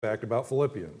fact about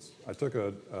Philippians. I took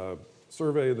a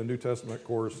survey of the New Testament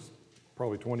course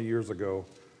probably 20 years ago.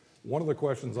 One of the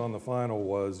questions on the final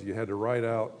was you had to write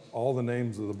out all the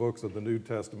names of the books of the New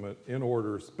Testament in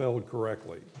order, spelled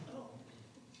correctly.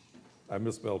 I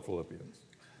misspelled Philippians.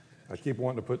 I keep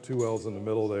wanting to put two L's in the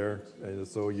middle there. And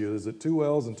so is it two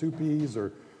L's and two P's,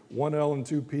 or one L and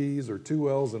two P's, or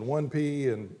two L's and one P?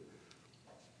 And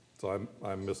so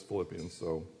I missed Philippians.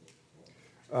 So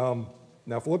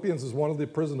now Philippians is one of the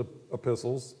prison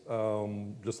epistles,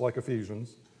 just like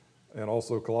Ephesians, and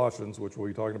also Colossians, which we'll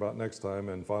be talking about next time,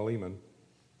 and Philemon,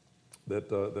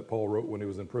 that Paul wrote when he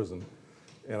was in prison.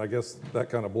 And I guess that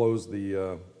kind of blows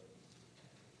the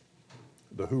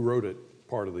who wrote it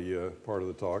part of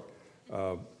the talk.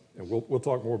 And we'll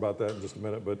talk more about that in just a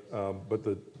minute. But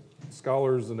the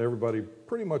scholars and everybody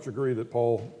pretty much agree that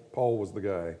Paul was the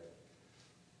guy.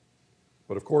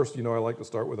 But of course, I like to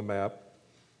start with a map.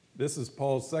 This is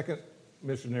Paul's second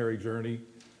missionary journey.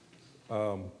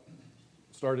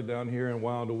 Started down here and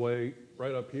wound away.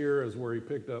 Right up here is where he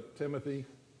picked up Timothy.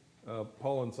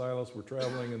 Paul and Silas were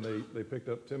traveling, and they picked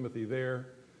up Timothy there.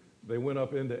 They went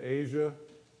up into Asia,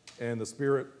 and the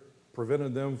Spirit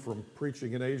prevented them from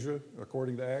preaching in Asia,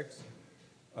 according to Acts.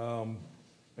 And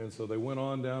so they went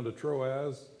on down to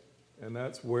Troas, and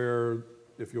that's where,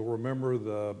 if you'll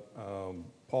remember,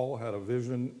 Paul had a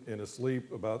vision in his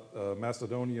sleep about a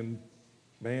Macedonian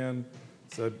man,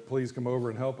 said, please come over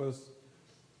and help us.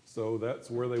 So that's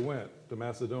where they went, to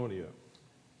Macedonia.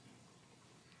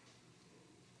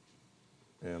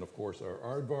 And of course, our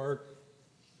aardvark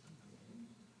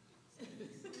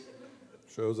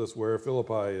shows us where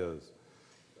Philippi is.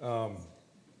 So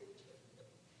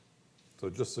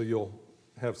just so you'll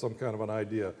have some kind of an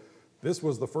idea. This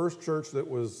was the first church that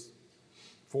was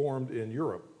formed in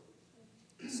Europe.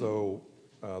 So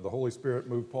the Holy Spirit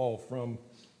moved Paul from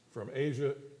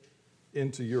Asia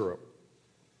into Europe.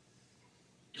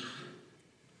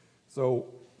 So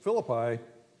Philippi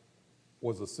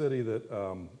was a city that,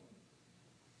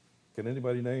 can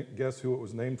anybody guess who it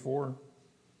was named for?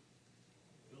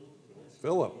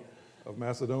 Philip of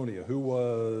Macedonia, who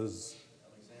was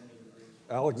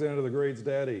Alexander the Great's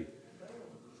daddy.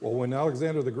 Well, when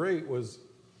Alexander the Great was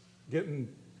getting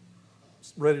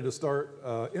ready to start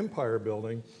empire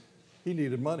building, he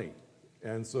needed money.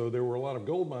 And so there were a lot of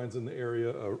gold mines in the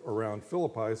area around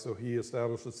Philippi, so he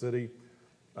established a city,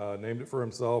 named it for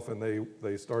himself, and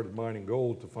they started mining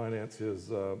gold to finance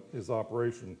his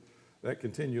operation. That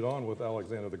continued on with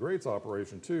Alexander the Great's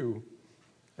operation too.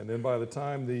 And then by the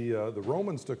time the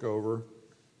Romans took over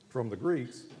from the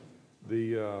Greeks,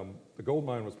 the gold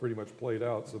mine was pretty much played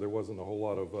out, so there wasn't a whole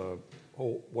lot of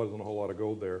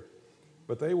gold there.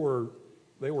 But they were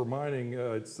mining,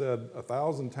 it said,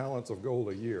 1,000 talents of gold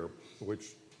a year,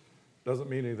 which doesn't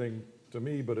mean anything to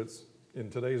me, but it's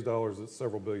in today's dollars, it's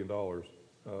several $billion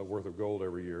worth of gold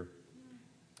every year.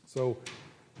 So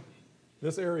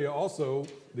this area also,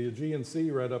 the Aegean Sea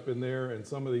right up in there, and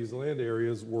some of these land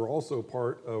areas were also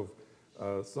part of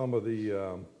some of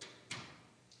the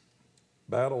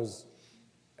battles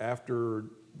after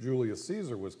Julius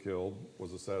Caesar was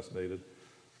assassinated.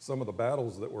 Some of the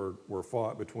battles that were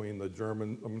fought between the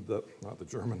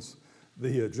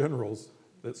generals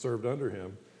that served under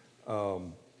him,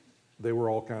 they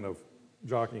were all kind of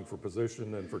jockeying for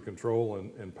position and for control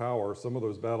and power. Some of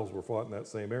those battles were fought in that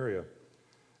same area.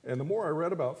 And the more I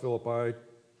read about Philippi,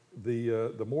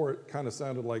 the more it kind of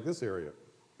sounded like this area,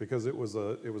 because it was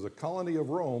a colony of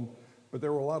Rome, but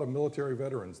there were a lot of military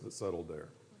veterans that settled there.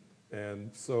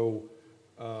 And so,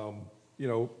 I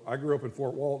grew up in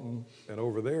Fort Walton, and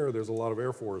over there's a lot of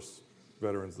Air Force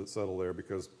veterans that settle there,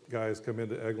 because guys come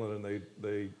into Eglin and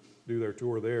they do their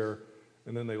tour there,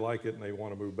 and then they like it and they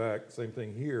want to move back. Same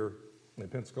thing here in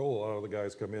Pensacola. A lot of the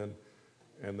guys come in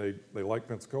and they like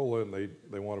Pensacola and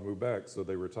they want to move back, so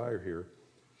they retire here.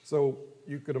 So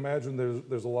you could imagine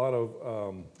there's a lot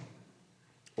of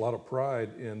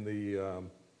pride in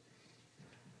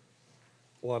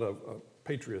a lot of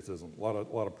patriotism, a lot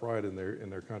of pride in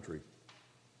their country.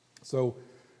 So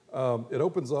it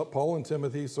opens up, Paul and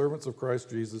Timothy, servants of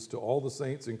Christ Jesus, to all the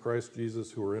saints in Christ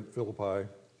Jesus who are in Philippi,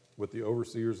 with the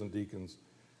overseers and deacons.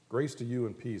 Grace to you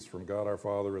and peace from God our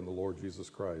Father and the Lord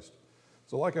Jesus Christ.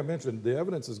 So like I mentioned, the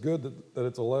evidence is good that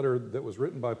it's a letter that was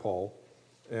written by Paul.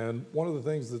 And one of the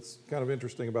things that's kind of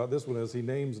interesting about this one is he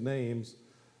names names.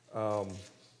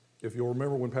 If you'll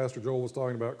remember when Pastor Joel was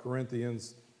talking about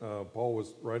Corinthians, Paul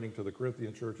was writing to the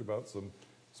Corinthian church about some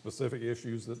specific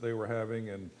issues that they were having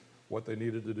and what they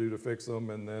needed to do to fix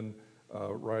them, and then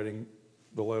writing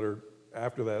the letter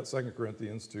after that, 2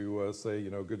 Corinthians, to say,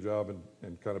 good job,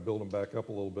 and kind of build them back up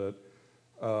a little bit.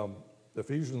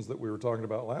 Ephesians that we were talking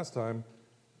about last time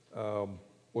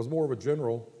was more of a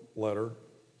general letter.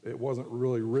 It wasn't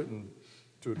really written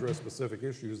to address specific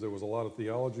issues. There was a lot of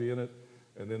theology in it,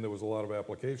 and then there was a lot of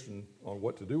application on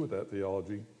what to do with that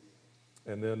theology.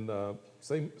 And then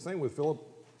same with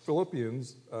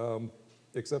Philippians,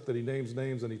 except that he names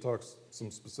names and he talks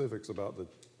some specifics about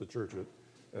the church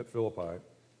at Philippi.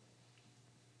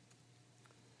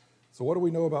 So what do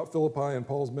we know about Philippi and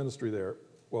Paul's ministry there?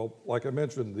 Well, like I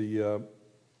mentioned, the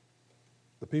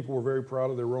people were very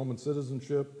proud of their Roman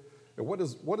citizenship. And what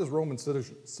does Roman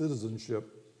citizenship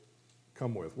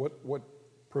come with? What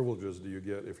privileges do you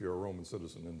get if you're a Roman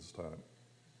citizen in this time?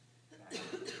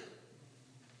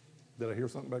 Did I hear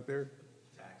something back there?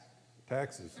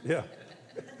 Taxes, yeah.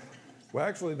 Well,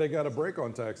 actually, they got a break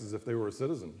on taxes if they were a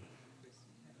citizen.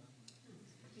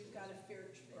 You've got a fair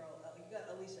trial. You got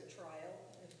at least a trial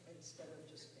instead of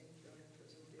just being thrown in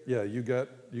prison. Yeah,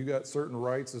 you got certain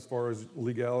rights as far as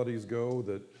legalities go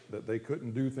that they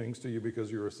couldn't do things to you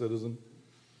because you're a citizen.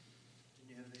 And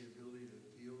you have the ability to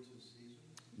appeal to Caesar?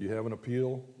 You have an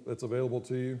appeal that's available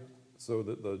to you, so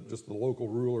that just the local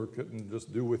ruler couldn't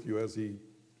just do with you as he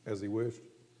wished.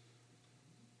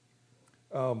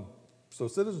 So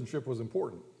citizenship was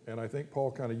important, and I think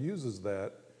Paul kind of uses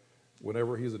that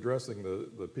whenever he's addressing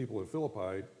the people in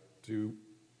Philippi to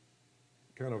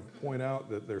kind of point out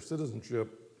that their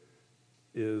citizenship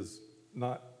is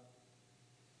not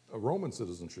a Roman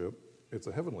citizenship, it's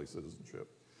a heavenly citizenship.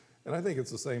 And I think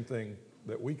it's the same thing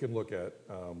that we can look at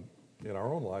in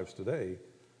our own lives today,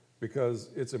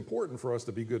 because it's important for us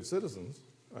to be good citizens.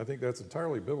 I think that's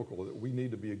entirely biblical, that we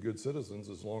need to be good citizens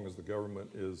as long as the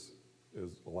government is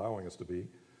allowing us to be.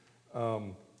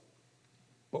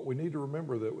 But we need to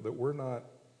remember that we're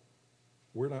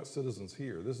not citizens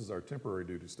here. This is our temporary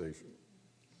duty station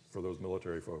for those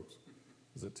military folks.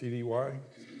 Is it TDY?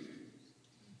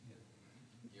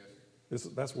 Yes.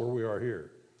 That's where we are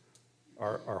here.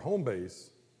 Our home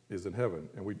base is in heaven,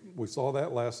 and we saw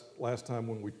that last time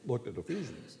when we looked at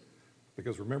Ephesians.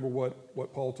 Because remember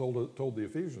what Paul told the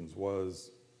Ephesians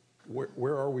was,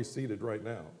 where are we seated right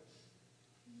now?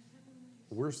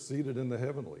 We're seated in the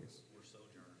heavenlies. We're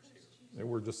sojourners here. And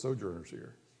we're just sojourners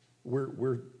here.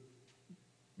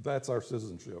 That's our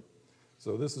citizenship.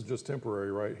 So this is just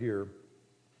temporary right here.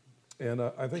 And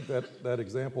I think that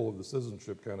example of the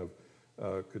citizenship kind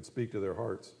of could speak to their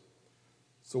hearts.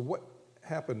 So what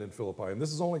happened in Philippi? And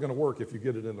this is only going to work if you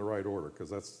get it in the right order, because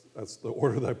that's the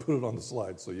order that I put it on the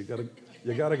slide. So you got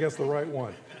to guess the right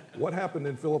one. What happened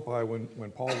in Philippi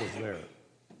when Paul was there?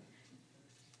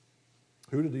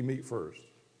 Who did he meet first?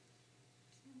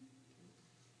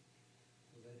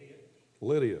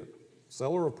 Lydia,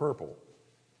 seller of purple.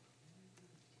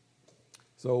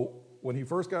 So when he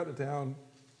first got to town,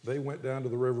 they went down to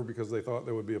the river because they thought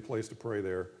there would be a place to pray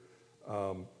there.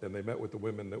 And they met with the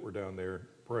women that were down there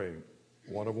praying.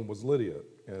 One of them was Lydia,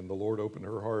 and the Lord opened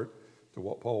her heart to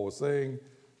what Paul was saying.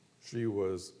 She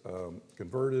was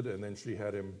converted, and then she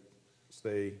had him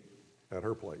stay at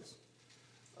her place.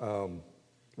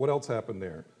 What else happened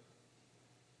there?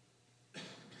 He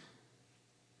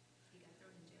got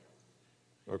thrown in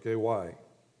jail. Okay, why?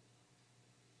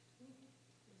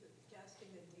 Was it casting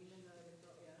a demon out of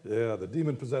the girl? Yeah, the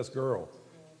demon-possessed girl.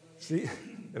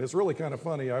 And it's really kind of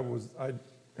funny. I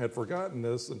had forgotten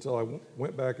this until I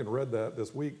went back and read that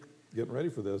this week, getting ready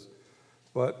for this.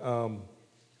 But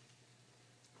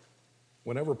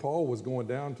whenever Paul was going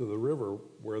down to the river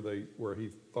where he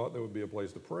thought there would be a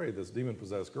place to pray, this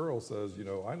demon-possessed girl says,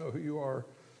 I know who you are,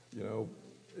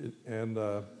 and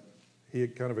he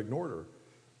had kind of ignored her.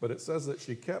 But it says that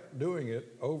she kept doing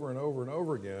it over and over and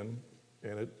over again,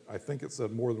 and I think it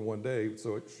said more than one day,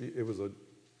 so it was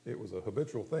a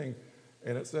habitual thing,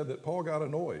 and it said that Paul got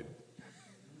annoyed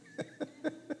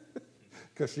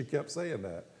because she kept saying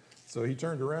that. So he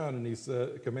turned around and he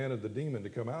commanded the demon to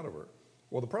come out of her.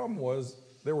 Well, the problem was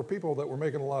there were people that were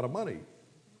making a lot of money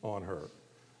on her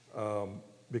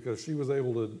because she was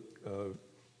able to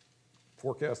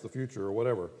forecast the future or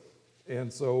whatever.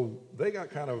 And so they got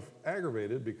kind of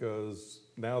aggravated because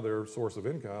now their source of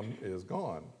income is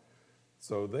gone.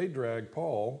 So they dragged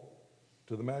Paul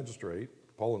to the magistrate,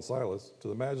 Paul and Silas to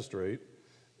the magistrate,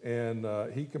 and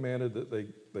he commanded that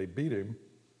they beat him,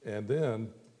 and then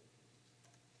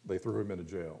they threw him into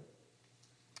jail.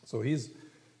 So he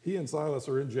and Silas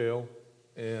are in jail,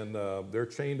 and they're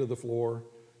chained to the floor,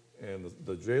 and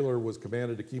the jailer was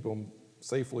commanded to keep them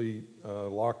safely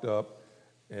locked up.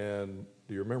 And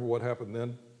do you remember what happened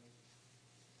then?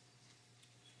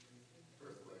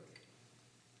 Earthquake.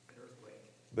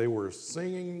 They were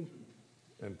singing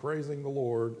and praising the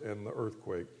Lord, and the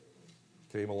earthquake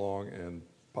came along and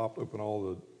popped open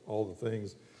all all the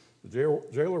things. The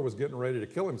jailer was getting ready to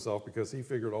kill himself because he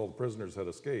figured all the prisoners had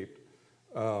escaped.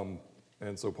 And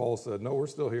so Paul said, no, we're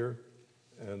still here.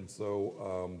 And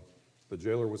so the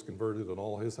jailer was converted and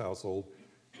all his household.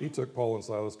 He took Paul and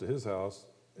Silas to his house,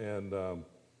 and then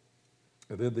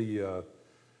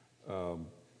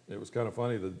it was kind of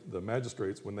funny, the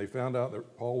magistrates, when they found out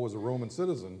that Paul was a Roman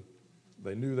citizen,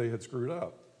 they knew they had screwed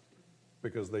up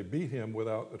because they beat him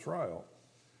without a trial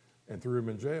and threw him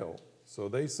in jail. So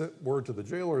they sent word to the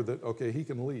jailer that, okay, he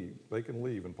can leave, they can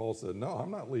leave. And Paul said, no, I'm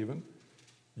not leaving.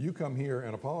 You come here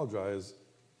and apologize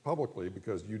publicly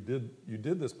because you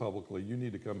did this publicly. You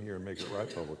need to come here and make it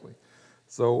right publicly.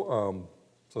 So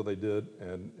they did,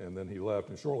 and then he left.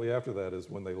 And shortly after that is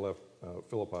when they left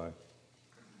Philippi.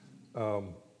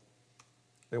 And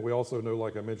we also know,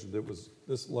 like I mentioned,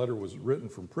 this letter was written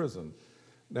from prison.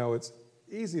 Now it's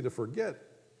easy to forget,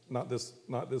 not this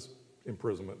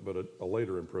imprisonment, but a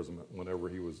later imprisonment whenever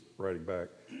he was writing back.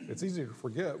 It's easy to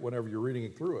forget whenever you're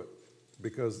reading through it,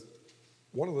 because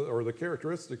one of the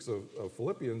characteristics of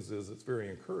Philippians is it's very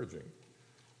encouraging.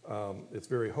 It's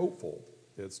very hopeful.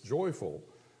 It's joyful.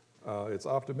 It's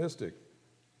optimistic.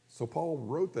 So Paul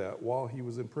wrote that while he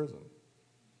was in prison,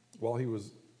 while he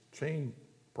was chained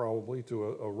probably to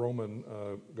a Roman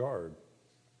guard,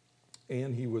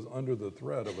 and he was under the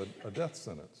threat of a death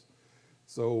sentence.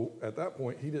 So at that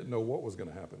point, he didn't know what was going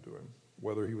to happen to him,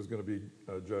 whether he was going to be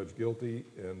judged guilty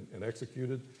and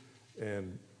executed.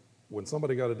 And when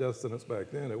somebody got a death sentence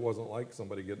back then, it wasn't like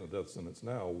somebody getting a death sentence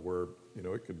now, where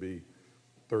it could be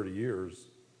 30 years,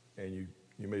 and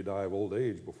you may die of old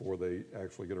age before they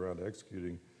actually get around to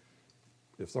executing.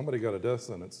 If somebody got a death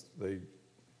sentence, they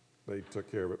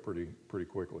took care of it pretty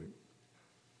quickly.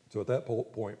 So at that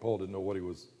point, Paul didn't know what he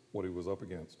was up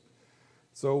against.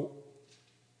 So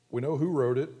we know who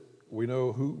wrote it. We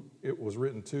know who it was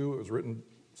written to. It was written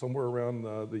somewhere around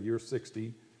the year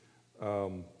 60.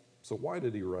 So why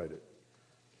did he write it?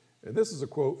 And this is a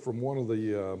quote from one of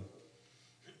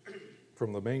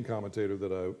from the main commentator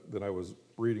that I was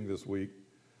reading this week.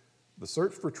 The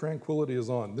search for tranquility is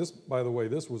on. This, by the way,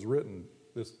 this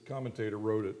commentator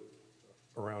wrote it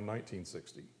around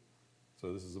 1960.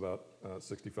 So this is about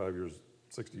 60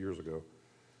 years ago.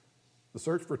 The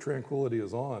search for tranquility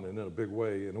is on, and in a big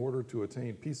way. In order to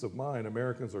attain peace of mind,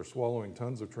 Americans are swallowing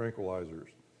tons of tranquilizers.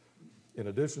 In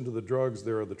addition to the drugs,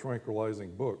 there are the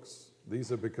tranquilizing books. These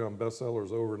have become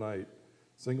bestsellers overnight,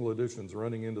 single editions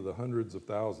running into the hundreds of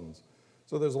thousands.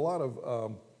 So there's a lot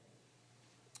of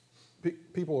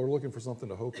people are looking for something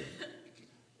to hope in.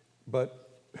 But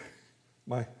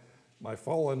my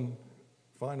fallen,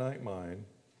 finite mind,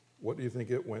 what do you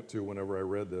think it went to whenever I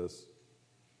read this?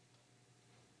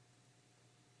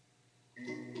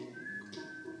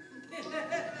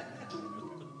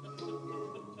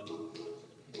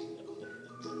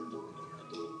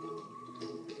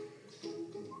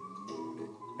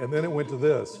 And then it went to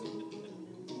this.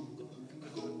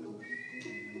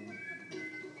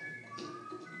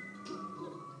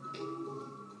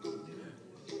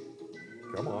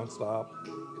 Come on, stop.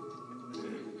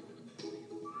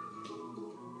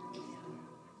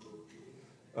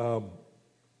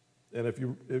 And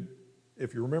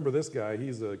if you remember this guy,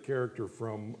 he's a character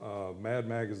from Mad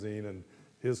Magazine, and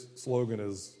his slogan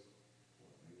is,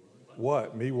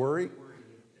 what, me worry?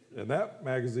 And that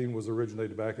magazine was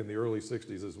originated back in the early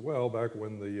 60s as well, back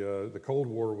when the Cold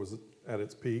War was at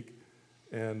its peak.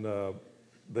 And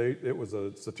it was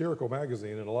a satirical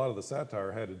magazine, and a lot of the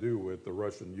satire had to do with the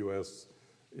Russian-U.S.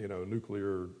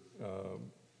 Nuclear,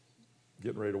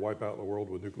 getting ready to wipe out the world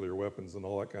with nuclear weapons and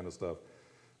all that kind of stuff.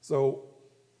 So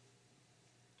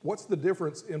what's the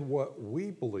difference in what we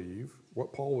believe,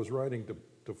 what Paul was writing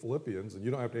to Philippians, and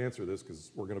you don't have to answer this because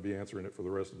we're going to be answering it for the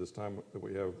rest of this time that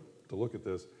we have to look at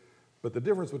this, but the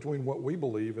difference between what we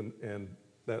believe and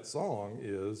that song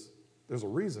is there's a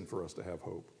reason for us to have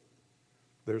hope.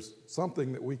 There's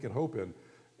something that we can hope in.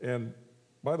 And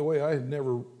by the way, I had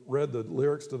never read the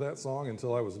lyrics to that song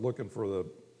until I was looking for the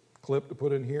clip to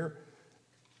put in here.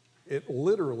 It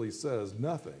literally says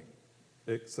nothing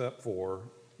except for,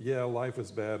 yeah, life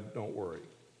is bad, don't worry.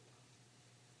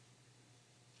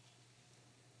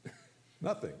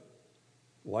 Nothing.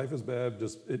 Life is bad,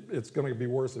 it's going to be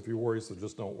worse if you worry, so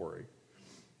just don't worry.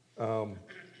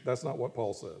 That's not what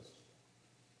Paul says.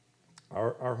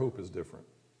 Our hope is different.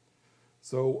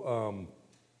 So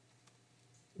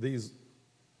these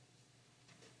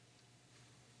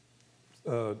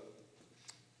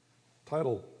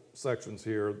title sections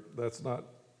here, that's not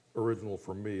original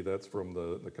from me, that's from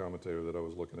the commentator that I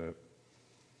was looking at.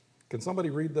 Can somebody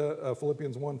read the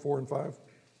Philippians 1, 4, and 5?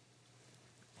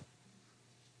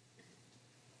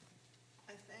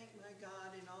 I thank my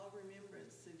God in all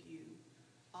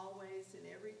rejoice in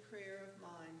every prayer of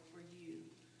mine for you,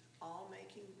 all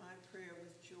making my prayer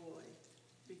with joy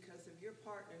because of your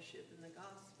partnership in the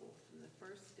gospel from the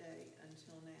first day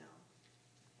until now.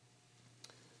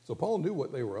 So Paul knew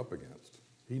what they were up against.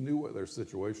 He knew what their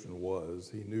situation was.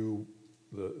 He knew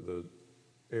the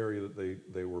area that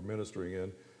they were ministering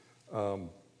in.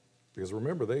 Because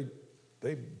remember,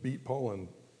 they beat Paul and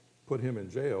put him in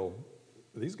jail.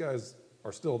 These guys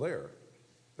are still there.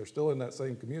 They're still in that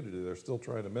same community. They're still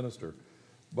trying to minister.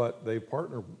 But they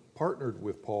partnered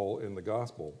with Paul in the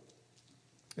gospel,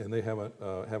 and they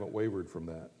haven't wavered from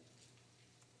that.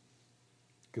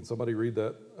 Can somebody read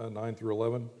that 9 through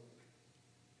 11?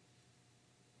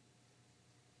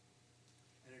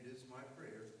 And it is my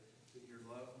prayer that your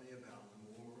love may abound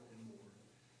more and more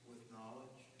with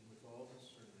knowledge and with all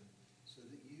discernment, so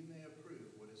that you may approve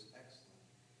what is excellent,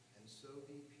 and so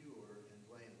be pure and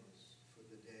blameless for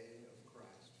the day of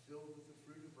Christ, filled with the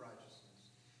fruit of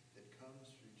righteousness that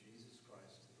comes through Jesus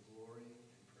Christ to the glory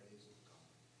and praise of God.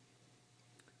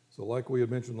 So like we had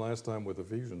mentioned last time with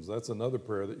Ephesians, that's another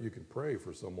prayer that you can pray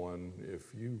for someone.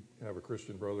 If you have a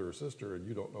Christian brother or sister and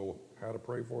you don't know how to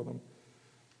pray for them,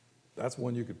 that's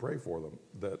one you could pray for them,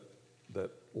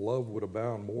 that love would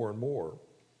abound more and more,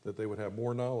 that they would have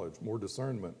more knowledge, more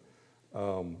discernment,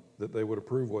 that they would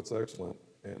approve what's excellent,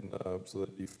 and so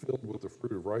that be filled with the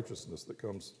fruit of righteousness that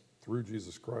comes through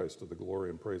Jesus Christ to the glory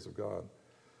and praise of God.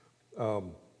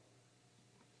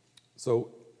 So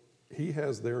he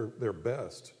has their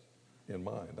best in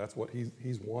mind. That's what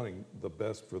he's wanting, the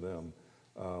best for them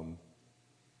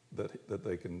that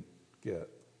they can get.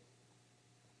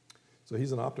 So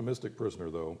he's an optimistic prisoner,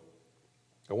 though.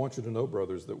 I want you to know,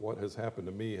 brothers, that what has happened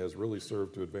to me has really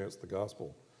served to advance the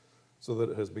gospel, so that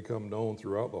it has become known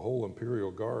throughout the whole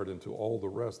imperial guard and to all the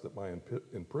rest that my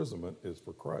imprisonment is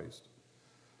for Christ.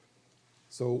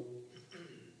 So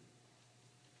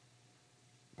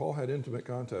Paul had intimate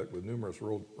contact with numerous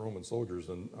Roman soldiers,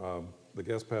 and the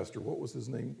guest pastor, what was his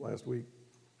name last week?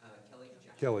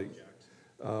 Kelly.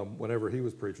 Whenever he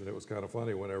was preaching, it was kind of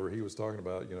funny whenever he was talking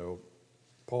about,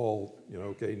 Paul,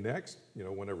 okay, next,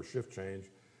 whenever shift change,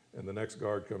 and the next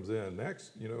guard comes in,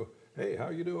 next, hey, how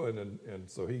you doing? And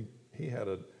so he had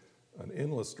an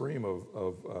endless stream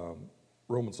of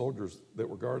Roman soldiers that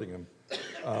were guarding him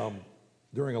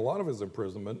during a lot of his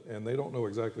imprisonment, and they don't know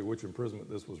exactly which imprisonment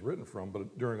this was written from,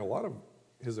 but during a lot of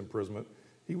his imprisonment,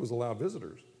 he was allowed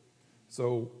visitors.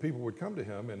 So people would come to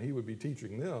him, and he would be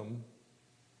teaching them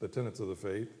the tenets of the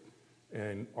faith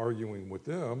and arguing with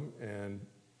them and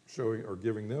showing or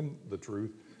giving them the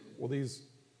truth. Well, these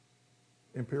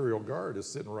imperial guard is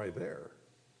sitting right there.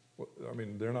 I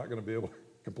mean, they're not going to be able to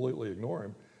completely ignore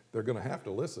him. They're going to have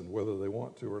to listen whether they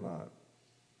want to or not.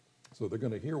 So they're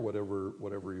going to hear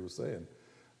whatever he was saying.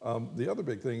 The other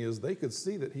big thing is they could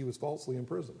see that he was falsely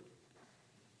imprisoned.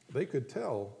 They could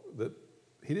tell that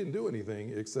he didn't do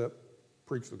anything except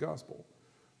preach the gospel,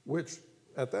 which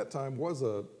at that time was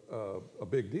a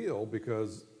big deal,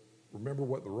 because remember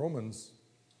what the Romans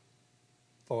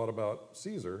thought about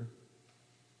Caesar.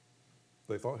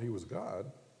 They thought he was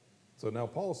God. So now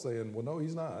Paul's saying, well, no,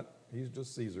 he's not. He's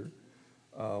just Caesar.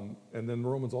 And then the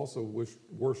Romans also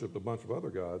worshipped a bunch of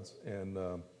other gods. And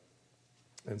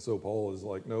so Paul is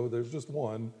like, no, there's just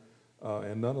one,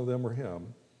 and none of them are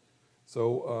him.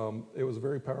 So it was a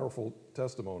very powerful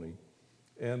testimony.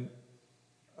 And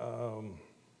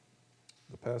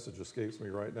the passage escapes me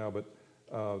right now, but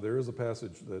there is a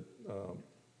passage that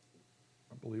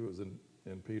I believe it was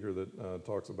in Peter that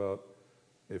talks about,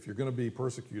 if you're going to be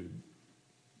persecuted,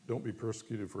 don't be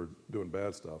persecuted for doing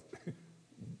bad stuff,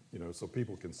 so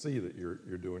people can see that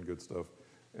you're doing good stuff.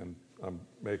 And I'm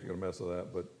making a mess of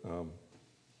that, but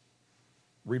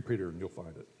read Peter and you'll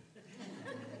find it.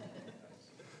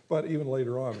 But even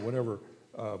later on, whenever,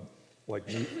 like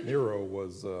Nero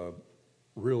was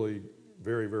really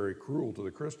very, very cruel to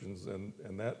the Christians,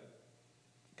 and that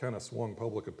kind of swung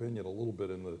public opinion a little bit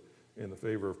in the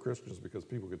favor of Christians, because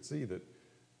people could see that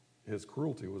his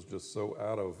cruelty was just so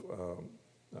out of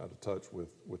touch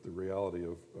with the reality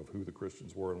of who the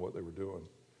Christians were and what they were doing.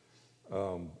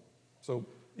 So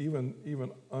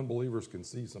even unbelievers can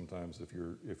see sometimes if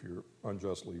you're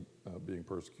unjustly being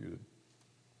persecuted.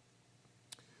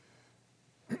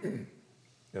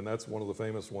 And that's one of the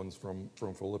famous ones from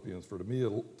Philippians. For to me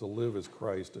to live is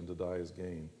Christ and to die is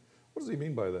gain. What does he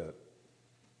mean by that?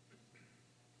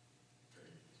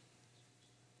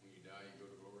 When you die, you go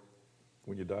to glory.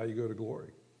 When you die, you go to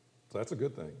glory. So that's a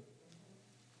good thing.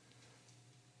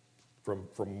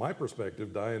 From my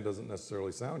perspective, dying doesn't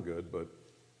necessarily sound good, but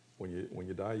when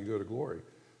you die, you go to glory.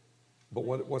 But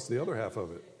what's the other half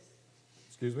of it?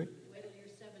 Excuse me? Wait till you're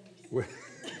 76.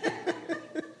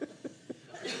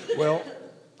 Well,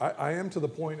 I am to the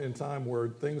point in time where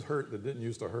things hurt that didn't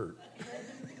used to hurt.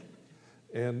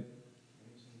 And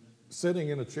sitting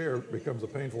in a chair becomes a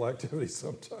painful activity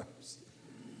sometimes.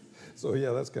 So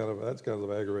yeah, that's kind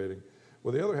of aggravating.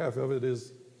 Well, the other half of it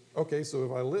is, okay, so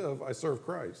if I live, I serve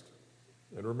Christ.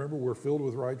 And remember, we're filled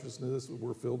with righteousness,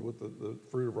 we're filled with the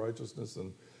fruit of righteousness,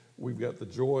 and we've got the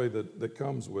joy that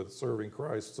comes with serving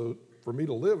Christ. So for me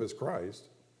to live as Christ,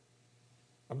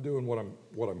 I'm doing what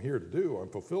I'm here to do. I'm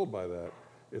fulfilled by that.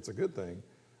 It's a good thing.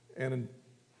 And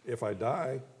if I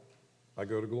die, I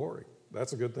go to glory.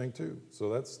 That's a good thing too.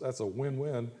 So that's a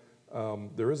win-win.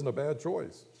 There isn't a bad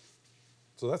choice.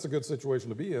 So that's a good situation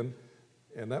to be in,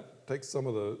 and that takes some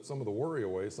of the worry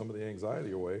away, some of the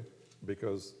anxiety away,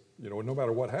 because no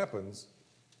matter what happens,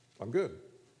 I'm good.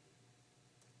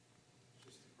 It's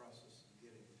just the process of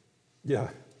getting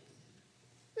it.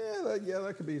 Yeah,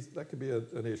 that could be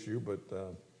an issue, but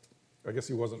I guess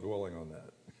he wasn't dwelling on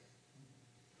that.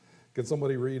 Can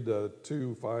somebody read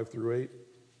 2:5 through 8?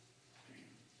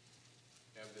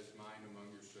 Have this mind among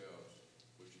yourselves,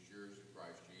 which is yours in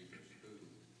Christ Jesus, who,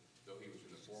 though he was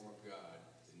in the form of God,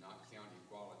 did not count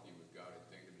equality with God a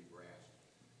thing to be grasped,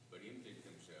 but emptied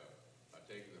himself by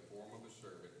taking the form of a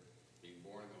servant, being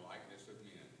born in the likeness of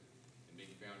men, and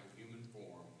being found in human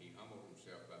form, he humbled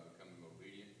himself by becoming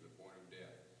obedient to the point of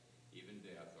death, even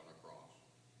death on a cross.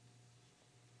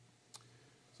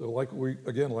 So like we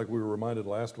were reminded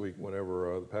last week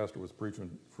whenever the pastor was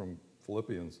preaching from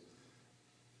Philippians,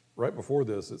 right before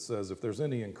this it says, if there's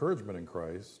any encouragement in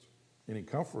Christ, any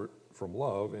comfort from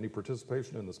love, any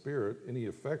participation in the Spirit, any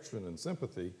affection and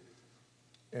sympathy,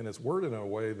 and it's worded in a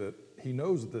way that he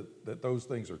knows that those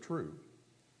things are true,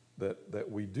 that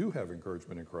we do have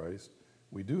encouragement in Christ,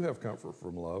 we do have comfort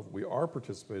from love, we are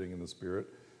participating in the Spirit,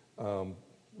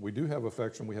 we do have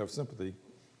affection, we have sympathy.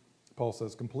 Paul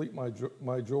says, complete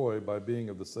my joy by being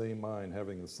of the same mind,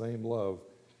 having the same love,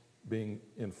 being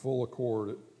in full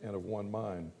accord and of one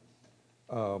mind.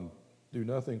 Do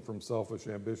nothing from selfish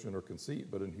ambition or conceit,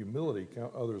 but in humility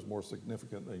count others more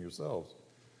significant than yourselves.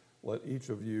 Let each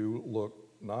of you look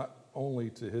not only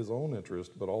to his own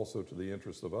interest, but also to the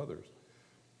interest of others.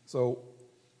 So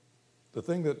the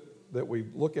thing that we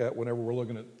look at whenever we're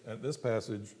looking at this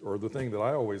passage, or the thing that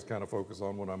I always kind of focus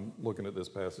on when I'm looking at this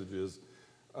passage is,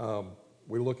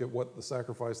 we look at what the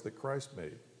sacrifice that Christ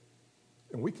made.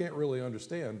 And we can't really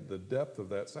understand the depth of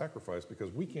that sacrifice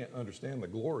because we can't understand the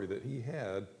glory that he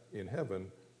had in heaven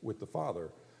with the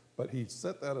Father. But he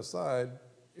set that aside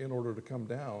in order to come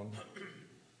down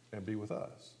and be with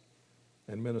us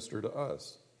and minister to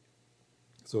us.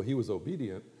 So he was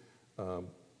obedient.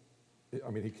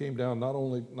 He came down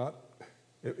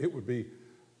it would be,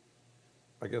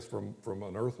 I guess from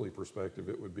an earthly perspective,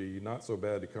 it would be not so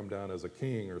bad to come down as a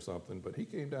king or something, but he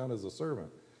came down as a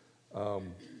servant.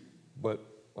 But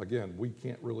again, we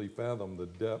can't really fathom the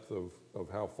depth of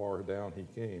how far down he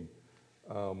came.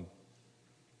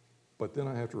 But then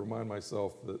I have to remind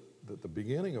myself that the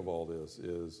beginning of all this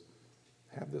is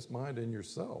have this mind in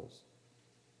yourselves.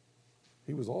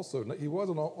 He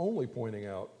wasn't only pointing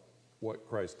out what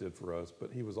Christ did for us,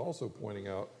 but he was also pointing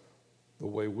out the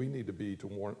way we need to be to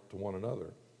one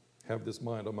another. Have this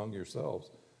mind among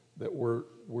yourselves, that we're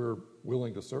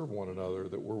willing to serve one another,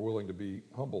 that we're willing to be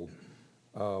humbled.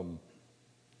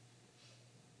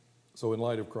 So in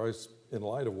light of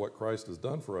what Christ has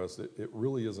done for us, it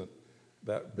really isn't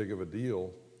that big of a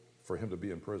deal for him to be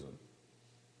in prison,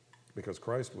 because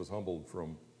Christ was humbled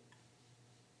from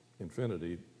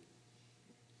infinity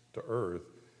to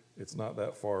earth. It's not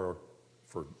that far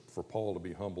for Paul to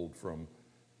be humbled from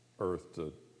earth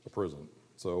to a prison.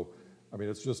 So,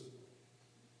 it's just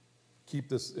keep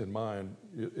this in mind.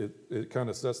 It kind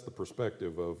of sets the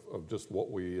perspective of just what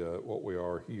we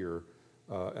are here,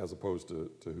 as opposed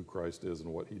to who Christ is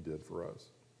and what he did for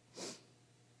us.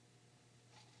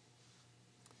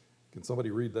 Can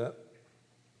somebody read that?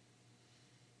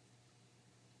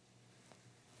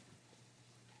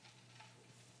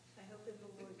 I hope in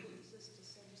the Lord Jesus to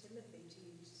send Timothy to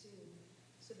you soon,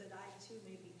 so that I too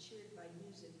may be cheered by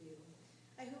news of you.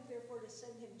 I hope therefore to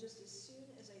send him just as soon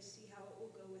as I see how it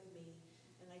will go with me,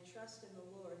 and I trust in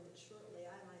the Lord that shortly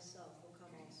I myself will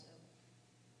come also.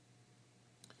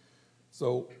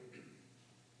 So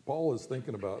Paul is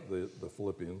thinking about the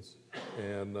Philippians,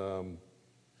 and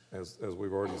as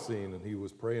we've already seen, and he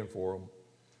was praying for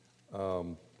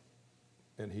them,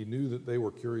 and he knew that they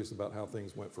were curious about how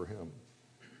things went for him,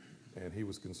 and he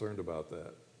was concerned about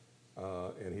that,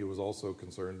 and he was also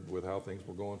concerned with how things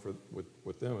were going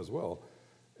with them as well.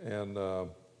 And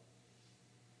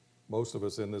most of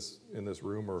us in this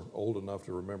room are old enough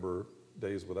to remember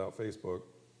days without Facebook.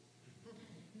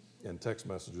 and text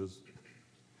messages.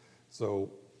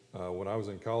 So when I was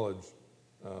in college,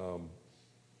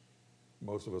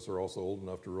 most of us are also old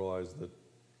enough to realize that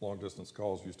long-distance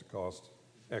calls used to cost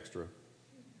extra.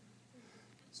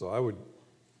 So I would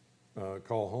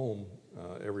call home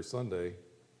every Sunday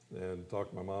and talk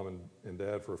to my mom and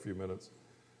dad for a few minutes.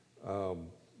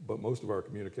 But most of our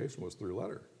communication was through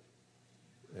letter.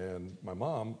 And my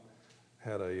mom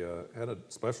had a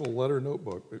special letter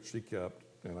notebook that she kept,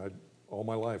 and all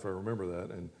my life I remember that.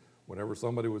 And whenever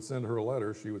somebody would send her a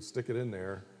letter, she would stick it in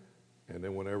there, and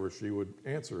then whenever she would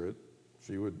answer it,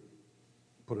 she would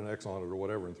put an X on it or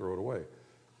whatever and throw it away.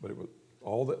 But it was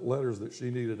all the letters that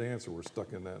she needed to answer were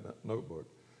stuck in that notebook.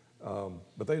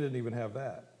 But they didn't even have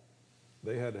that.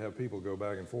 They had to have people go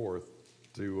back and forth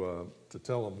to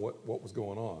tell them what was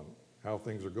going on, how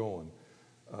things are going.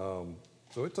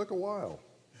 So it took a while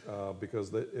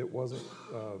because it wasn't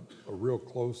a real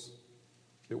close,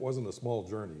 it wasn't a small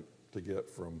journey to get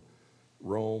from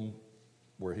Rome,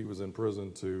 where he was in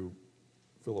prison, to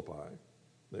Philippi.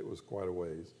 It was quite a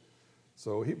ways.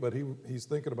 So he's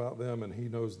thinking about them, and he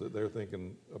knows that they're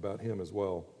thinking about him as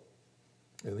well.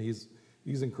 And he's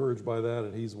encouraged by that,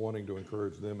 and he's wanting to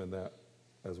encourage them in that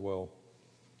as well,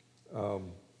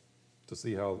 to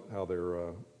see how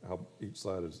each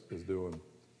side is doing.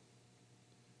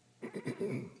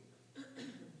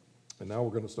 And now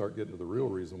we're going to start getting to the real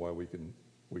reason why we can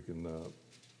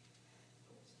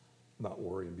not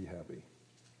worry and be happy.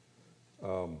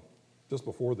 Just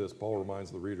before this, Paul reminds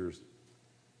the readers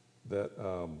that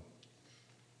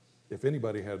if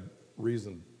anybody had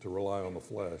reason to rely on the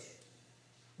flesh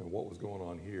and what was going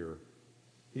on here,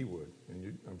 he would.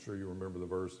 And I'm sure you remember the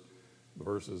verse. The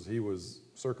verse is, he was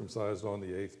circumcised on the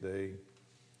 8th day.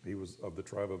 He was of the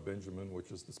tribe of Benjamin,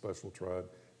 which is the special tribe.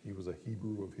 He was a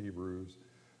Hebrew of Hebrews.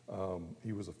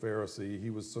 He was a Pharisee. He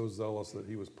was so zealous that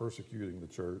he was persecuting the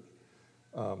church.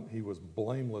 He was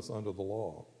blameless under the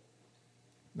law.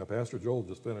 Now, Pastor Joel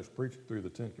just finished preaching through the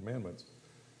 10 Commandments.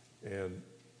 And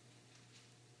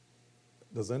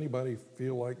does anybody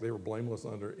feel like they were blameless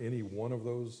under any one of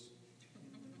those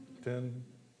 10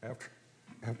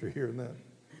 after hearing that?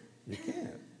 You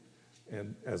can't.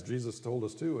 And as Jesus told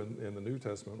us too in the New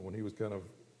Testament, when he was kind of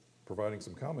providing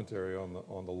some commentary on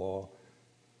the law,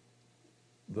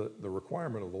 the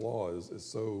requirement of the law is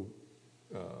so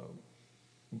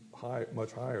high,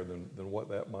 much higher than what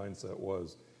that mindset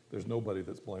was. There's nobody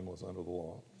that's blameless under the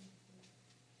law.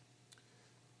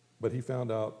 But he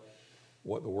found out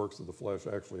what the works of the flesh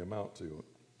actually amount to.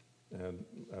 And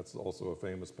that's also a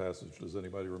famous passage. Does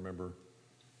anybody remember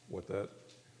what are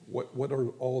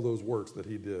all those works that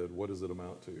he did? What does it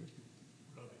amount to?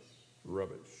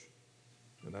 Rubbish.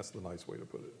 And that's the nice way to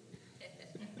put it.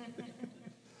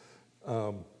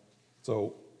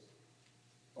 So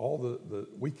all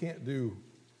we can't do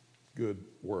good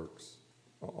works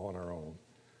on our own.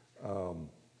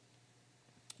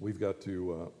 We've got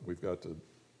to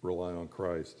rely on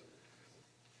Christ.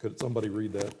 Could somebody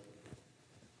read that?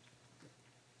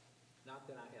 Not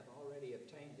that I have already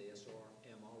obtained this or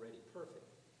am already perfect,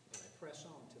 but I press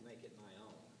on to make it my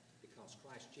own, because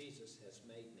Christ Jesus has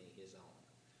made me his own.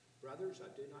 Brothers,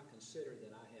 I do not consider that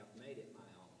I have made it my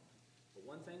own. But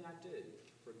one thing I do,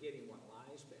 forgetting what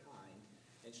lies behind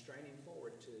and straining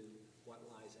forward to what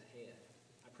lies ahead,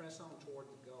 I press on toward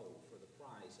the goal for the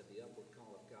prize of the upward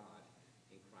call of God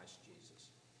in Christ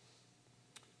Jesus.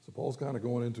 So Paul's kind of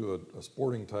going into a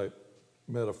sporting type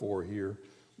metaphor here.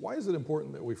 Why is it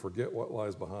important that we forget what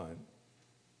lies behind?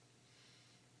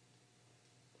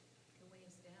 Can weigh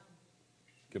us down,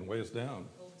 Can weigh us down.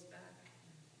 hold us back.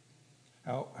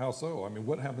 How so? I mean,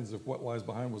 what happens if what lies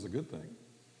behind was a good thing?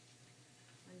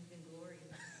 Unto glory.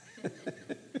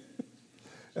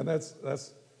 And that's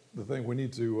the thing we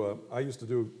need to. I used to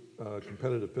do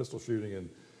competitive pistol shooting, and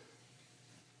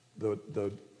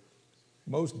the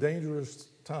most dangerous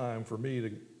time for me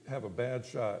to have a bad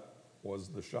shot was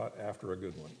the shot after a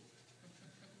good one.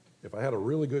 If I had a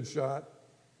really good shot,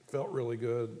 felt really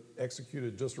good,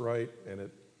 executed just right, and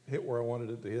it hit where I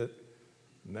wanted it to hit,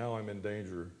 now I'm in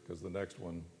danger because the next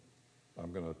one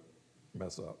I'm going to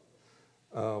mess up.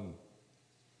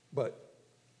 But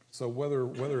so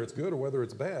whether it's good or whether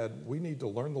it's bad, we need to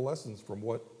learn the lessons from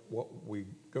what we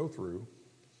go through,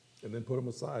 and then put them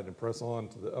aside and press on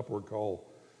to the upward call,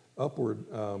 toward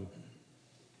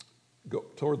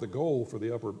the goal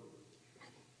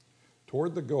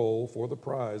for the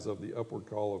prize of the upward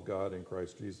call of God in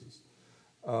Christ Jesus.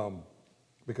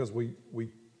 Because we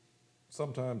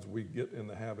sometimes we get in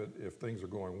the habit, if things are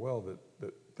going well,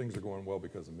 that things are going well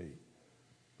because of me,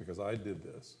 because I did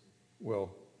this.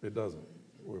 Well, it doesn't.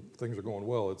 things are going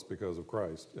well, it's because of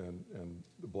Christ and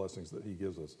the blessings that he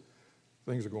gives us.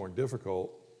 Things are going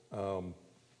difficult.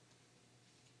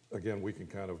 Again, we can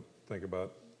kind of think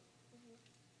about,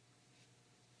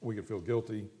 we can feel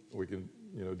guilty. We can,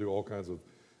 do all kinds of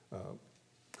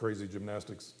crazy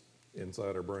gymnastics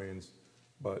inside our brains,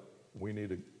 but we need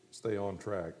to stay on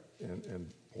track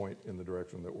and point in the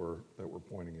direction that we're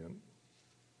pointing in.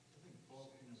 I think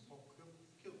Paul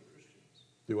killed Christians.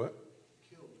 Do what?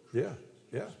 Killed Yeah, Christians.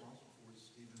 yeah. Responsible for it.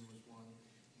 Stephen was one.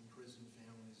 Imprisoned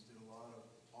families, did a lot of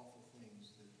awful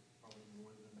things that probably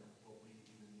more than what we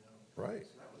even know. Right.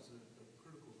 So that was a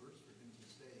critical verse for him to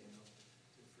say,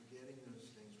 to forgetting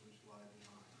those things which lie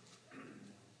behind.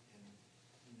 And,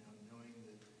 knowing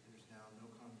that there's now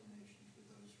no condemnation for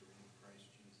those who are in Christ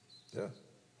Jesus. Yeah.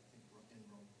 I think we're in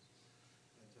Romans.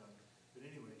 But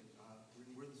anyway,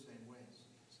 we're the same ways.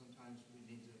 Sometimes we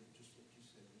need to, just like you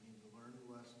said, we need to learn the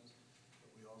lessons, but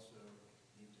we also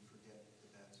need to forget the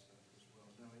bad stuff as well,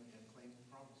 knowing and claim the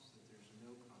promise that there's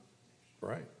no condemnation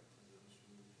Right. for those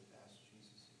who have asked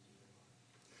Jesus into their life.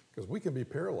 Because we can be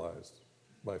paralyzed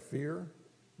by fear,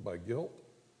 by guilt,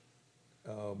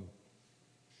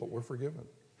 but we're forgiven.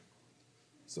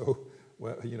 So,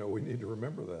 we need to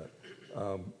remember that.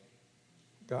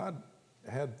 God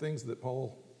had things that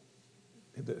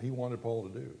he wanted Paul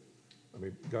to do. I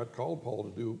mean, God called Paul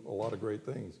to do a lot of great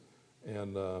things.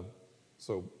 And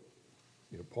so,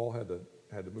 Paul had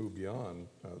to move beyond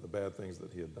the bad things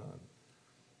that he had done.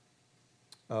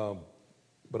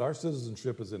 But our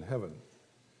citizenship is in heaven.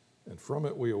 And from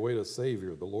it we await a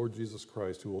Savior, the Lord Jesus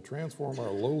Christ, who will transform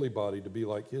our lowly body to be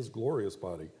like his glorious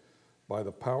body by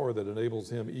the power that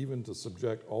enables him even to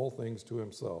subject all things to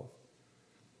himself.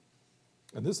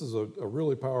 And this is a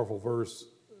really powerful verse,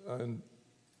 and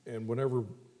whenever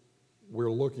we're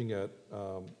looking at,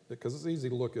 because it's easy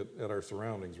to look at our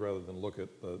surroundings rather than look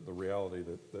at the reality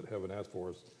that heaven has for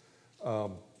us.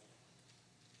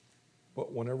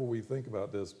 But whenever we think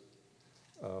about this,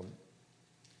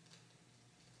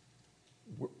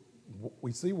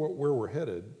 we see where we're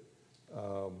headed.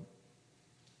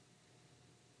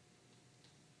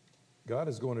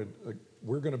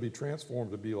 We're going to be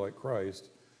transformed to be like Christ,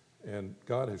 and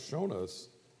God has shown us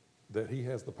that he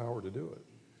has the power to do it.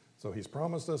 So he's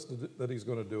promised us that he's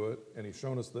going to do it, and he's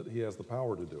shown us that he has the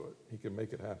power to do it. He can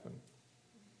make it happen.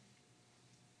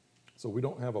 So we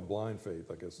don't have a blind faith,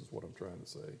 I guess is what I'm trying to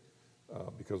say,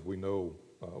 because we know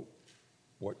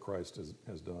what Christ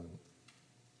has done.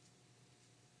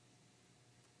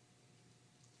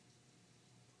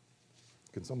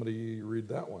 Can somebody read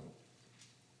that one?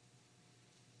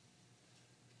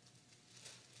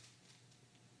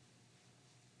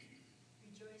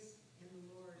 Rejoice in the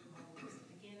Lord always.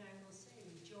 Again, I will say,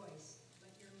 rejoice.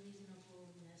 Let your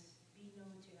reasonableness be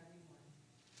known to everyone.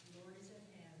 The Lord is at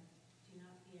hand. Do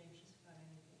not be anxious about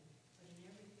anything, but in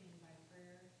everything by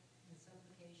prayer and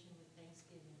supplication with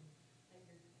thanksgiving, let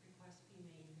your requests be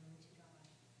made known to God.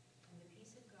 And the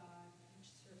peace of God,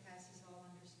 which surpasses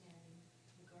all understanding,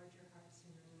 will guard your hearts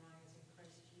and your minds in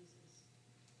Christ Jesus.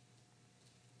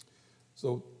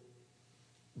 So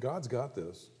God's got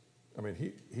this. I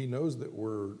mean, he knows that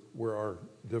where our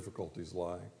difficulties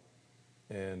lie,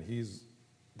 and he's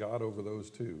God over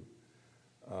those too.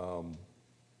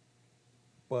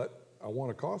 But I want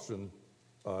to caution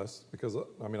us, because,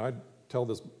 I mean, I tell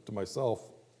this to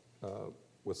myself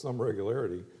with some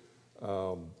regularity,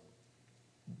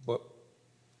 but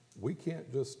we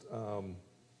can't just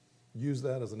use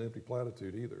that as an empty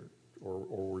platitude either, or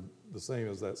we're the same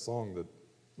as that song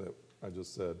that I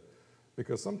just said.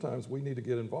 Because sometimes we need to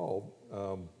get involved,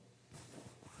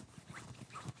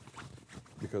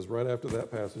 because right after that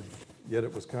passage, yet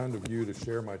it was kind of you to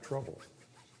share my trouble.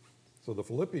 So the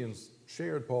Philippians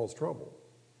shared Paul's trouble.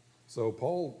 So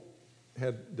Paul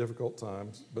had difficult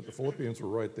times, but the Philippians were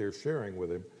right there sharing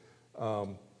with him.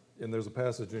 And there's a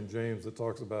passage in James that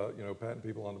talks about, patting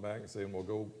people on the back and saying, well,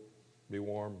 go be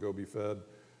warm, go be fed.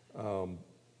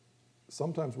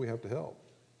 Sometimes we have to help.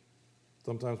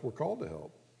 Sometimes we're called to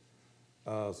help.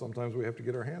 Sometimes we have to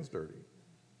get our hands dirty.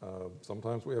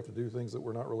 Sometimes we have to do things that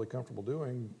we're not really comfortable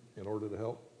doing in order to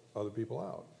help other people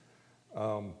out.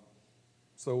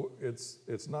 So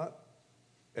it's not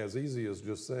as easy as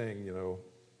just saying,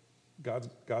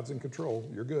 God's in control,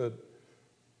 you're good.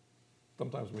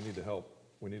 Sometimes we need to help.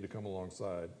 We need to come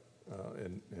alongside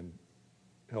and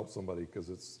help somebody, because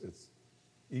it's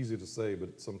easy to say,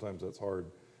 but sometimes that's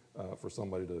hard for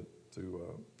somebody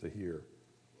to hear.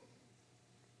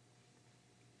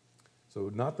 So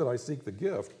not that I seek the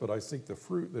gift, but I seek the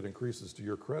fruit that increases to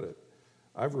your credit.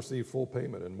 I've received full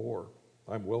payment and more.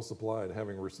 I'm well supplied,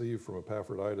 having received from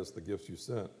Epaphroditus the gifts you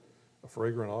sent, a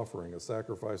fragrant offering, a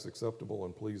sacrifice acceptable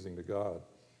and pleasing to God.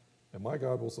 And my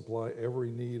God will supply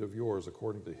every need of yours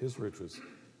according to his riches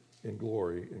in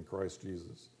glory in Christ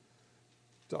Jesus.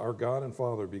 To our God and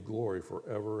Father be glory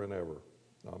forever and ever.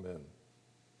 Amen.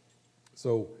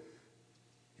 So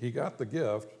he got the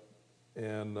gift,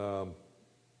 and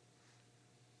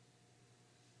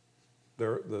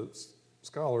the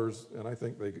scholars, and I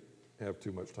think they have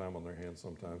too much time on their hands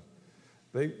sometimes,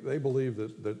 they believe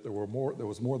that there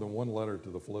was more than one letter to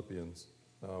the Philippians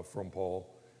from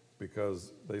Paul,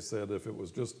 because they said if it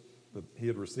was just that he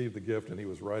had received the gift and he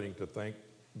was writing to thank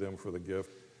them for the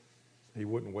gift, he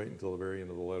wouldn't wait until the very end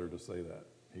of the letter to say that.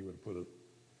 He would put it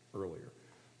earlier.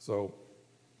 So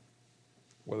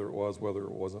whether it was, whether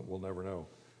it wasn't, we'll never know.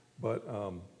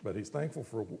 But he's thankful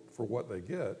for what they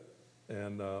get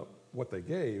and what they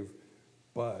gave,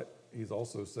 but he's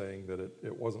also saying that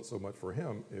it wasn't so much for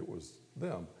him, it was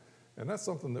them. And that's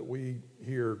something that we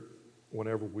hear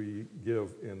whenever we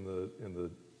give in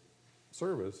the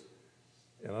service.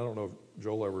 And I don't know if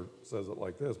Joel ever says it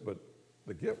like this, but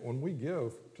the gift, when we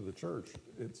give to the church,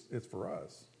 it's for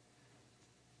us.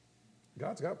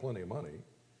 God's got plenty of money,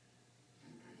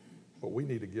 but we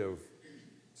need to give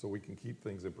so we can keep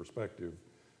things in perspective.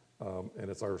 And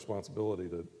it's our responsibility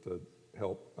to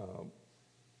help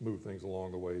move things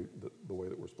along the way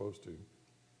that we're supposed to.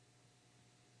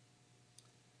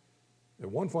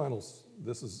 And one final,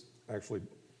 this is actually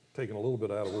taken a little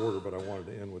bit out of order, but I wanted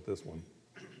to end with this one.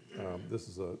 This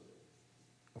is a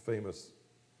famous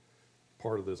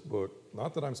part of this book.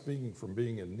 Not that I'm speaking from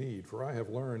being in need, for I have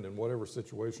learned in whatever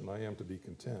situation I am to be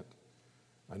content.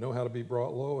 I know how to be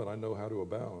brought low, and I know how to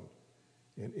abound.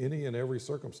 In any and every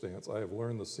circumstance, I have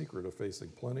learned the secret of facing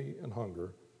plenty and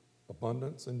hunger,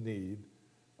 abundance and need.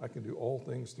 I can do all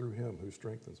things through him who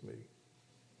strengthens me.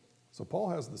 So Paul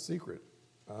has the secret.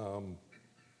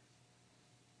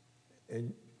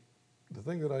 And the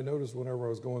thing that I noticed whenever I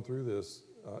was going through this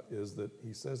is that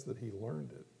he says that he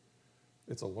learned it.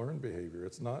 It's a learned behavior.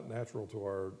 It's not natural to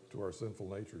our sinful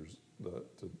natures to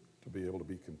be able to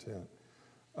be content.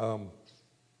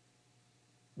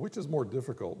 Which is more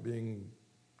difficult,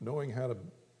 knowing how to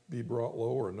be brought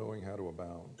low or knowing how to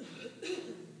abound? I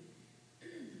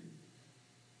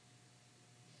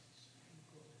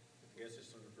guess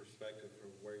it's from the perspective from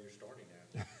where you're starting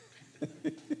at.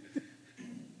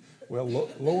 Well,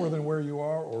 lower than where you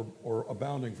are or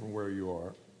abounding from where you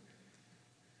are?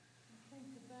 I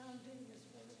think the bounding is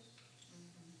worse,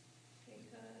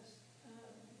 because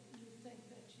you think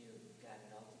that you've got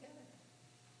it all together,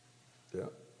 Yeah,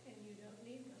 and you don't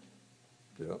need them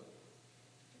yeah.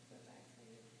 to provide for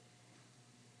you.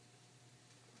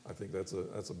 I think that's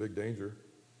a big danger.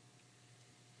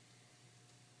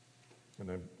 And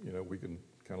then, we can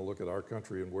kind of look at our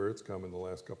country and where it's come in the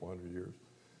last couple hundred years.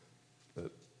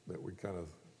 That we kind of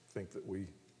think that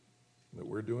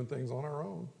we're doing things on our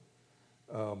own.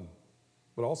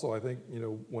 But also I think,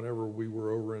 whenever we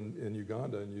were over in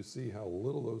Uganda and you see how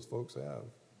little those folks have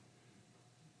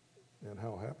and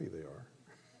how happy they are.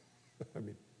 I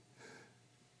mean,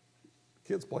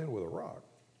 kids playing with a rock.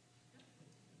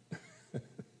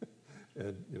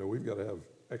 And, we've got to have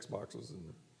Xboxes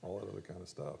and all that other kind of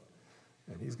stuff.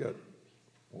 And he's got,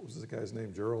 what was this guy's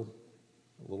name? Gerald,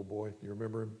 a little boy. Do you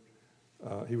remember him?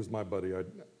 He was my buddy.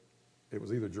 It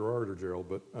was either Gerard or Gerald,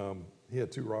 but he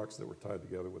had two rocks that were tied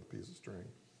together with a piece of string,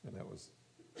 and that was.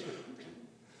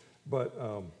 But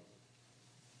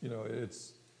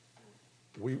it's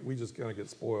we just kind of get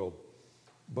spoiled.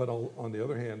 But on the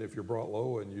other hand, if you're brought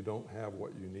low and you don't have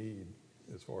what you need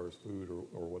as far as food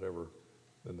or whatever,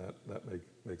 then that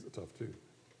makes it tough too.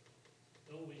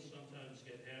 Don't we sometimes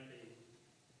get happy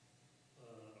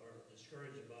or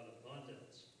discouraged about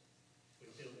abundance? We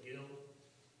feel guilt.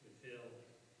 We feel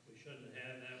we shouldn't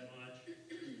have that much.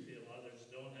 We feel others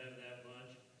don't have that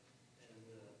much. And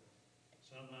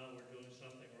somehow we're doing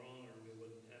something wrong or we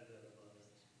wouldn't have that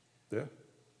abundance. Yeah.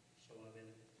 So, I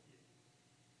mean,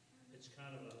 it's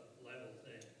kind of a level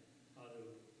thing.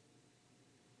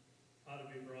 How to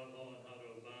be brought low and how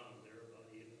to abound. They're about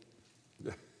even.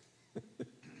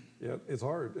 Yeah, it's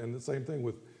hard. And the same thing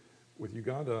with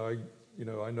Uganda.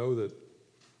 I know that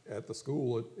at the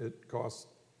school it costs,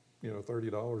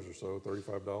 $30 or so,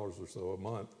 $35 or so a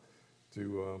month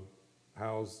to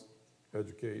house,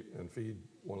 educate, and feed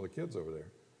one of the kids over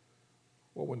there.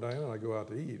 Well, when Diana and I go out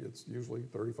to eat, it's usually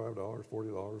 $35,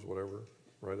 $40, whatever,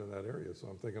 right in that area. So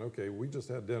I'm thinking, okay, we just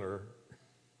had dinner,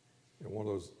 and one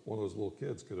of those little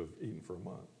kids could have eaten for a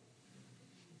month.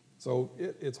 So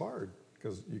it's hard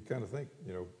because you kind of think,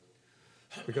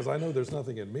 because I know there's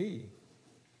nothing in me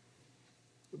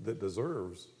that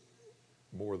deserves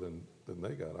more than than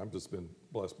they got. I've just been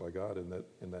blessed by God in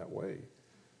that way.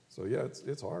 So yeah,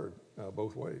 it's hard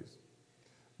both ways.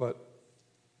 But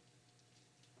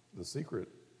the secret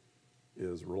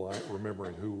is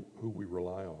remembering who we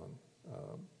rely on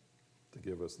to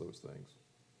give us those things.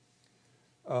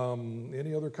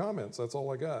 Any other comments? That's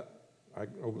all I got.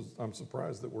 I'm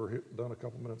surprised that we're done a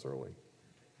couple minutes early.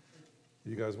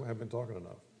 You guys have been talking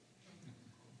enough.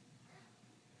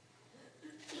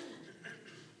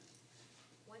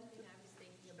 One thing I was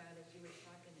thinking about as you were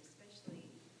talking, especially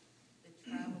the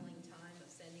traveling time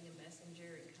of sending a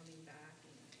messenger and coming back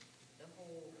and the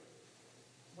whole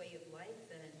way of life,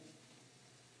 then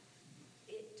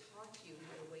it taught you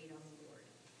how to wait on the Lord.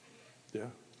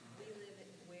 Yeah. We live in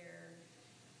where,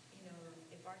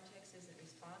 if our text isn't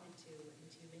responded to in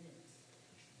 2 minutes,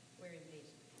 we're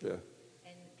impatient. Yeah.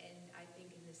 And I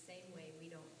think in the same way,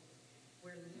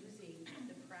 we're losing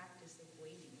the practice of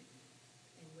waiting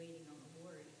and waiting on the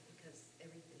Lord because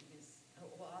everything is,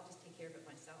 I'll just take care of it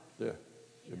myself. Yeah.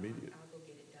 You know, Immediate. I'll go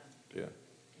get it done. Yeah.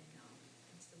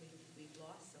 And so we've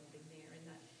lost something there.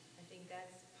 And I think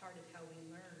that's part of how we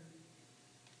learn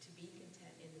to be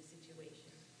content in the situation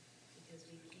because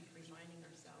we keep reminding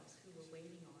ourselves who we're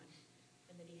waiting on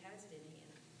and that He has it in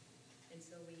hand. And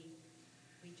so we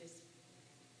just,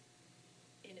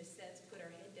 in a sense, put our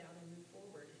head down and move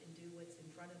forward and do what's in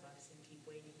front of us and keep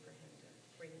waiting for Him to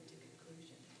bring it to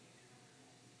conclusion.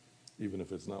 Even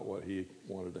if it's not what He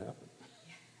wanted to happen,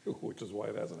 which is why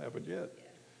it hasn't happened yet.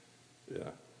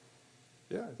 Yeah.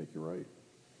 Yeah, I think you're right.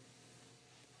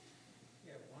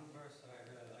 Yeah, one verse that I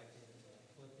really like is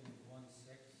Philippians 1:6,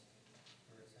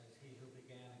 where it says, "He who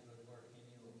began a good work in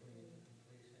you will bring it to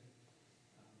completion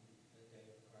the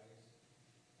day of Christ."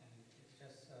 And it's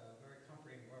just a very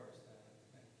comforting verse that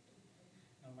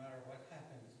no matter what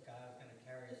happens, God's going to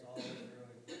carry us all the way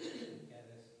through and get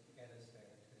us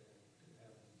there to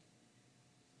heaven.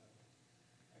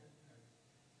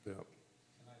 So, Yeah.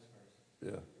 it's a nice verse.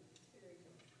 Yeah. Very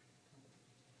good.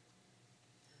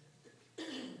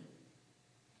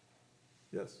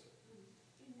 Yes.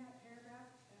 In that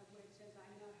paragraph, where it says, "I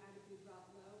know how to be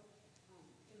brought low,"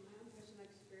 in my own personal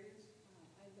experience,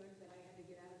 I learned that I had to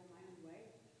get out of my own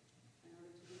way in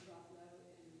order to be brought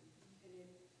low, and it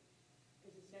is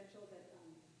essential that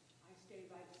I stay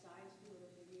right sides in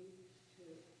order for me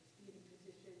to be in a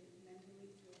position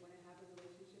mentally to want to have a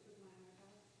relationship with my higher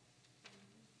power.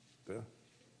 Yeah.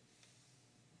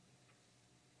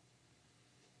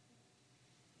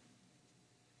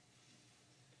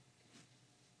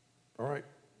 All right,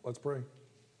 let's pray.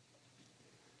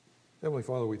 Heavenly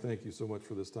Father, we thank you so much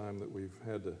for this time that we've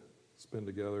had to spend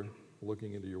together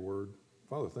looking into your word.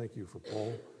 Father, thank you for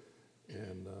Paul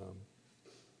and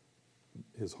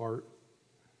his heart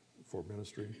for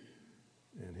ministry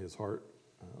and his heart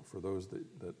for those that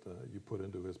you put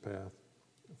into his path.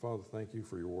 Father, thank you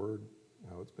for your word,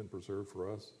 how it's been preserved for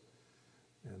us.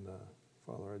 And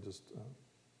Father, I just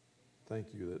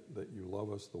thank you that you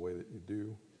love us the way that you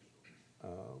do.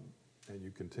 And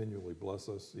you continually bless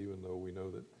us, even though we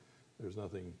know that there's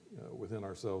nothing within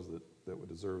ourselves that would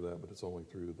deserve that, but it's only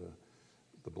through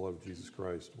the blood of Jesus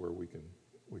Christ where we can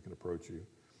approach you.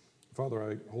 Father,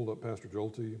 I hold up Pastor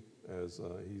Joel to you as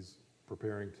he's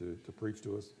preparing to preach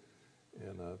to us,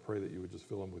 and pray that you would just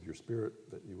fill him with your spirit,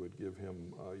 that you would give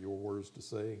him your words to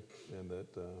say, and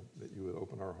that you would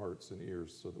open our hearts and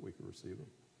ears so that we could receive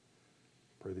them.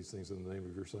 Pray these things in the name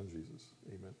of your Son, Jesus.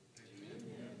 Amen.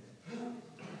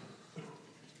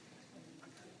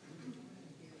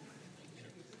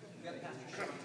 You got Pastor